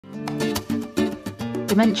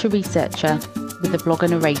Dementia Researcher with a blog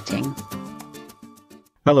and a rating.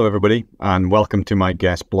 Hello everybody, and welcome to my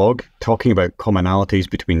guest blog talking about commonalities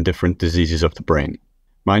between different diseases of the brain.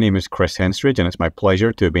 My name is Chris Henstridge, and it's my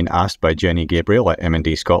pleasure to have been asked by Jenny Gabriel at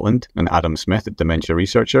M&D Scotland and Adam Smith at Dementia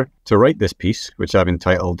Researcher to write this piece, which I've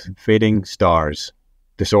entitled Fading Stars,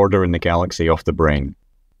 Disorder in the Galaxy of the Brain.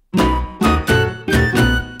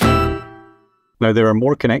 Now, there are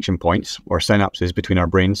more connection points, or synapses, between our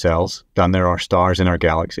brain cells than there are stars in our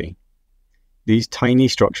galaxy. These tiny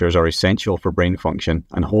structures are essential for brain function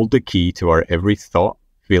and hold the key to our every thought,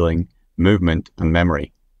 feeling, movement, and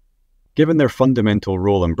memory. Given their fundamental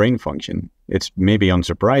role in brain function, it's maybe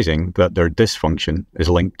unsurprising that their dysfunction is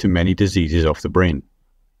linked to many diseases of the brain.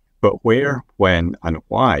 But where, when, and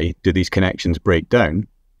why do these connections break down,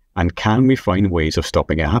 and can we find ways of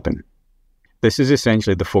stopping it happen? This is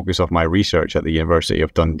essentially the focus of my research at the University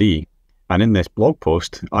of Dundee, and in this blog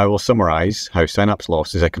post, I will summarise how synapse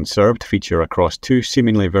loss is a conserved feature across two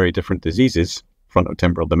seemingly very different diseases,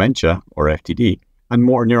 frontotemporal dementia, or FTD, and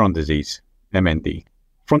motor neuron disease, MND.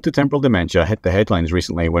 Frontotemporal dementia hit the headlines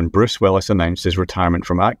recently when Bruce Willis announced his retirement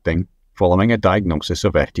from acting following a diagnosis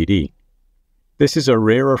of FTD. This is a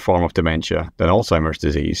rarer form of dementia than Alzheimer's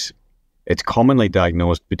disease. It's commonly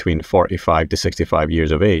diagnosed between 45 to 65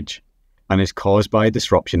 years of age, and is caused by a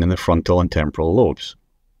disruption in the frontal and temporal lobes.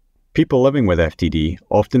 People living with FTD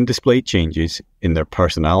often display changes in their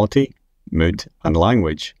personality, mood, and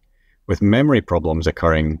language, with memory problems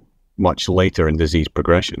occurring much later in disease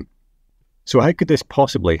progression. So how could this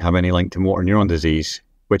possibly have any link to motor neuron disease,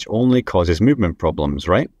 which only causes movement problems,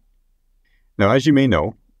 right? Now, as you may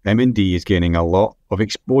know, MND is gaining a lot of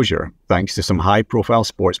exposure thanks to some high-profile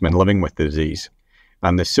sportsmen living with the disease,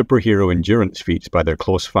 and the superhero endurance feats by their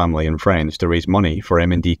close family and friends to raise money for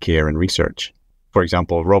MND care and research. For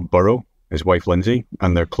example, Rob Burrow, his wife Lindsay,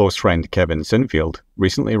 and their close friend Kevin Sinfield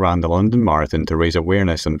recently ran the London Marathon to raise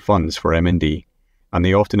awareness and funds for MND, and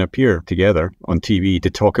they often appear together on TV to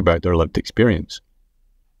talk about their lived experience.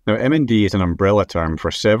 Now, MND is an umbrella term for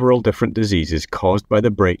several different diseases caused by the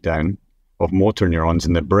breakdown of motor neurons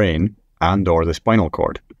in the brain and/or the spinal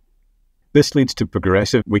cord. This leads to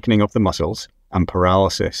progressive weakening of the muscles and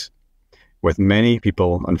paralysis, with many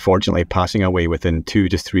people unfortunately passing away within 2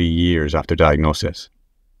 to 3 years after diagnosis.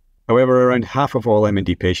 However, around half of all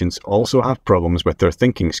MND patients also have problems with their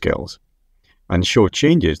thinking skills and show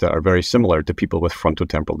changes that are very similar to people with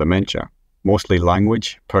frontotemporal dementia, mostly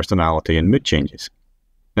language, personality, and mood changes.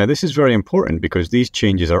 Now, this is very important because these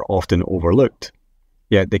changes are often overlooked,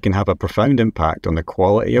 yet they can have a profound impact on the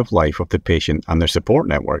quality of life of the patient and their support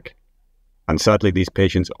network. And sadly, these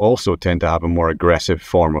patients also tend to have a more aggressive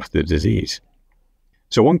form of the disease.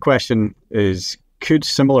 So one question is, could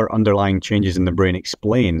similar underlying changes in the brain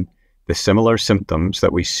explain the similar symptoms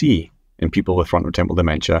that we see in people with frontotemporal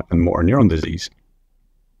dementia and motor neuron disease?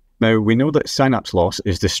 Now, we know that synapse loss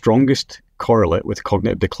is the strongest correlate with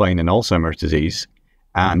cognitive decline in Alzheimer's disease,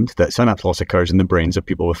 and that synapse loss occurs in the brains of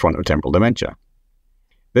people with frontotemporal dementia.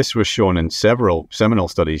 This was shown in several seminal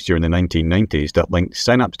studies during the 1990s that linked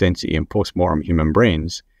synapse density in post-mortem human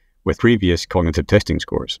brains with previous cognitive testing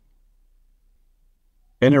scores.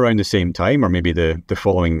 In around the same time, or maybe the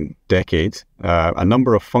following decade, a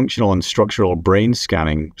number of functional and structural brain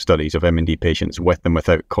scanning studies of MND patients with and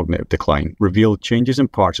without cognitive decline revealed changes in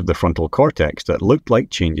parts of the frontal cortex that looked like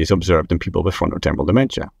changes observed in people with frontotemporal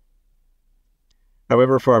dementia.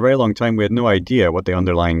 However, for a very long time, we had no idea what the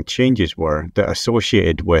underlying changes were that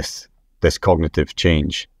associated with this cognitive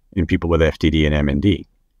change in people with FTD and MND.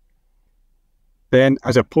 Then,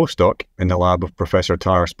 as a postdoc in the lab of Professor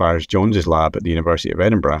Tara Spires-Jones's lab at the University of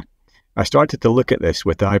Edinburgh, I started to look at this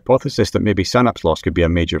with the hypothesis that maybe synapse loss could be a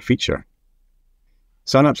major feature.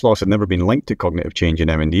 Synapse loss had never been linked to cognitive change in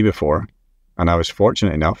MND before, and I was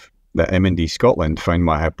fortunate enough that M&D Scotland found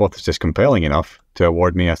my hypothesis compelling enough to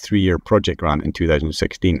award me a 3-year project grant in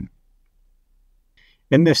 2016.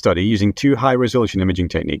 In this study, using 2 high-resolution imaging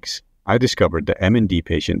techniques, I discovered that M&D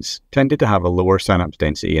patients tended to have a lower synapse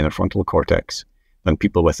density in their frontal cortex than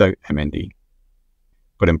people without MND.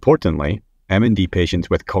 But importantly, MND patients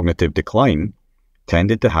with cognitive decline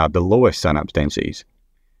tended to have the lowest synapse densities,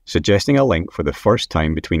 suggesting a link for the first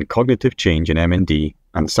time between cognitive change in MND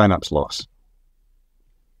and synapse loss.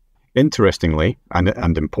 Interestingly,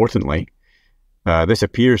 and importantly, this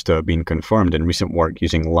appears to have been confirmed in recent work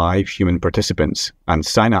using live human participants and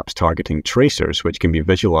synapse targeting tracers, which can be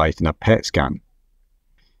visualized in a PET scan.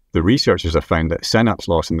 The researchers have found that synapse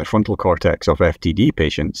loss in the frontal cortex of FTD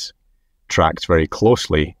patients tracks very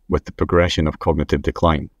closely with the progression of cognitive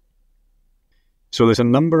decline. So there's a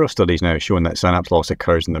number of studies now showing that synapse loss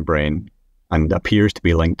occurs in the brain, and appears to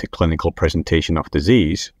be linked to clinical presentation of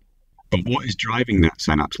disease. But what is driving that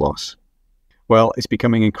synapse loss? Well, it's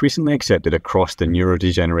becoming increasingly accepted across the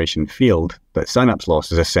neurodegeneration field that synapse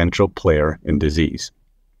loss is a central player in disease.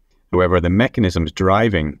 However, the mechanisms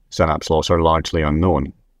driving synapse loss are largely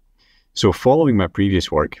unknown. So following my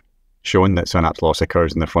previous work, showing that synapse loss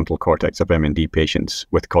occurs in the frontal cortex of MND patients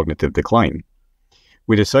with cognitive decline,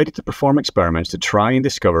 we decided to perform experiments to try and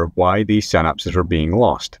discover why these synapses were being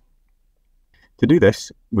lost. To do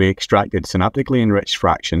this, we extracted synaptically enriched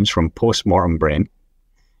fractions from post-mortem brain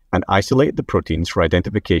and isolated the proteins for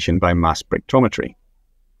identification by mass spectrometry.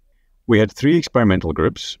 We had 3 experimental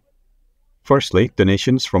groups. Firstly,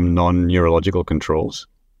 donations from non-neurological controls,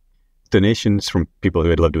 donations from people who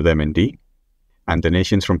had lived with MND, and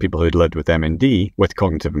donations from people who had lived with MND with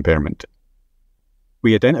cognitive impairment.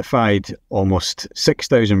 We identified almost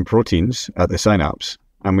 6,000 proteins at the synapse,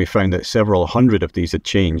 and we found that several hundred of these had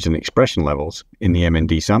changed in expression levels in the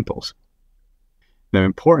MND samples. Now,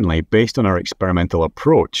 importantly, based on our experimental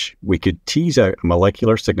approach, we could tease out a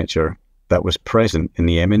molecular signature that was present in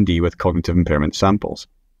the MND with cognitive impairment samples.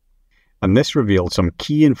 And this revealed some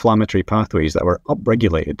key inflammatory pathways that were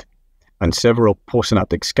upregulated and several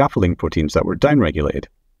postsynaptic scaffolding proteins that were downregulated.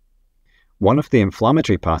 One of the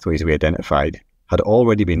inflammatory pathways we identified had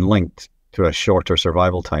already been linked to a shorter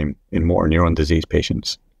survival time in motor neuron disease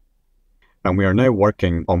patients. And we are now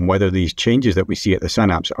working on whether these changes that we see at the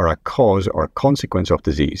synapse are a cause or consequence of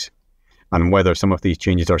disease, and whether some of these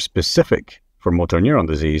changes are specific for motor neuron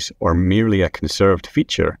disease or merely a conserved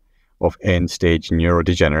feature of end-stage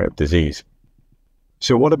neurodegenerative disease.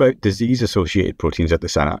 So what about disease-associated proteins at the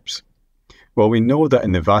synapse? Well, we know that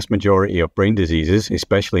in the vast majority of brain diseases,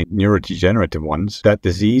 especially neurodegenerative ones, that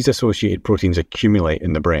disease-associated proteins accumulate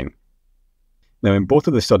in the brain. Now, in both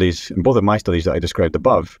of my studies that I described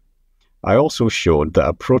above, I also showed that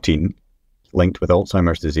a protein linked with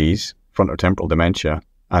Alzheimer's disease, frontotemporal dementia,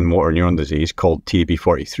 and motor neuron disease called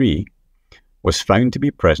TDP43 was found to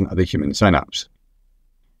be present at the human synapse.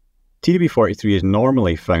 TDP43 is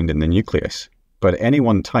normally found in the nucleus, but at any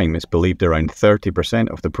one time it's believed around 30%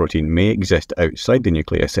 of the protein may exist outside the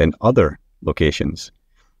nucleus in other locations,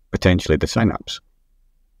 potentially the synapse.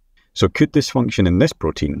 So could dysfunction in this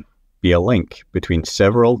protein be a link between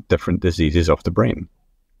several different diseases of the brain?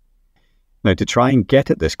 Now, to try and get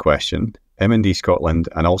at this question, MND Scotland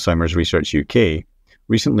and Alzheimer's Research UK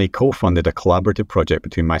recently co-funded a collaborative project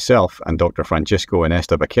between myself and Dr. Francisco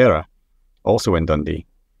Inesta Baquera, also in Dundee,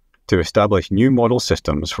 to establish new model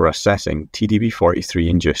systems for assessing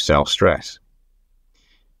TDP43-induced cell stress.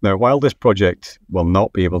 Now, while this project will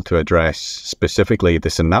not be able to address specifically the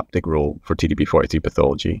synaptic role for TDP43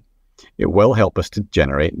 pathology, it will help us to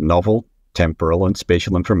generate novel temporal and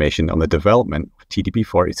spatial information on the development of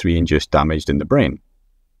TDP43-induced damage in the brain.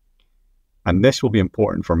 And this will be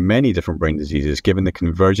important for many different brain diseases given the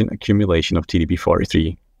convergent accumulation of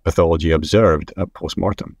TDP43 pathology observed at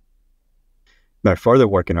post-mortem. Now, further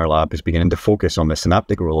work in our lab is beginning to focus on the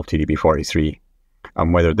synaptic role of TDP43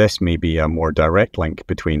 and whether this may be a more direct link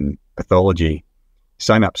between pathology,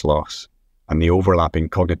 synapse loss, and the overlapping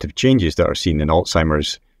cognitive changes that are seen in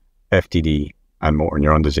Alzheimer's, FTD, and motor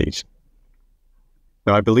neuron disease.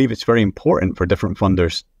 Now, I believe it's very important for different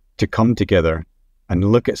funders to come together and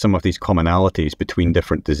look at some of these commonalities between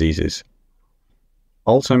different diseases.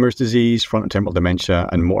 Alzheimer's disease, frontotemporal dementia,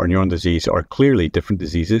 and motor neuron disease are clearly different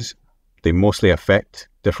diseases. They mostly affect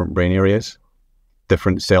different brain areas.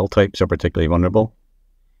 Different cell types are particularly vulnerable.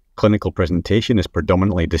 Clinical presentation is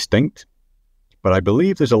predominantly distinct, but I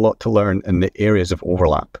believe there's a lot to learn in the areas of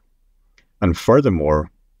overlap. And furthermore,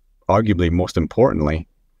 arguably most importantly,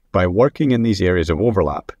 by working in these areas of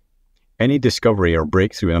overlap, any discovery or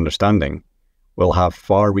breakthrough in understanding will have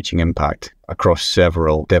far-reaching impact across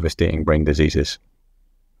several devastating brain diseases.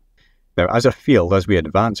 Now, as a field, as we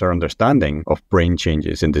advance our understanding of brain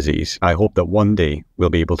changes in disease, I hope that one day we'll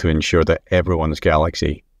be able to ensure that everyone's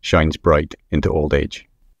galaxy shines bright into old age.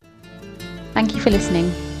 Thank you for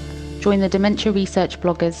listening. Join the Dementia Research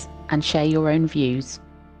bloggers and share your own views.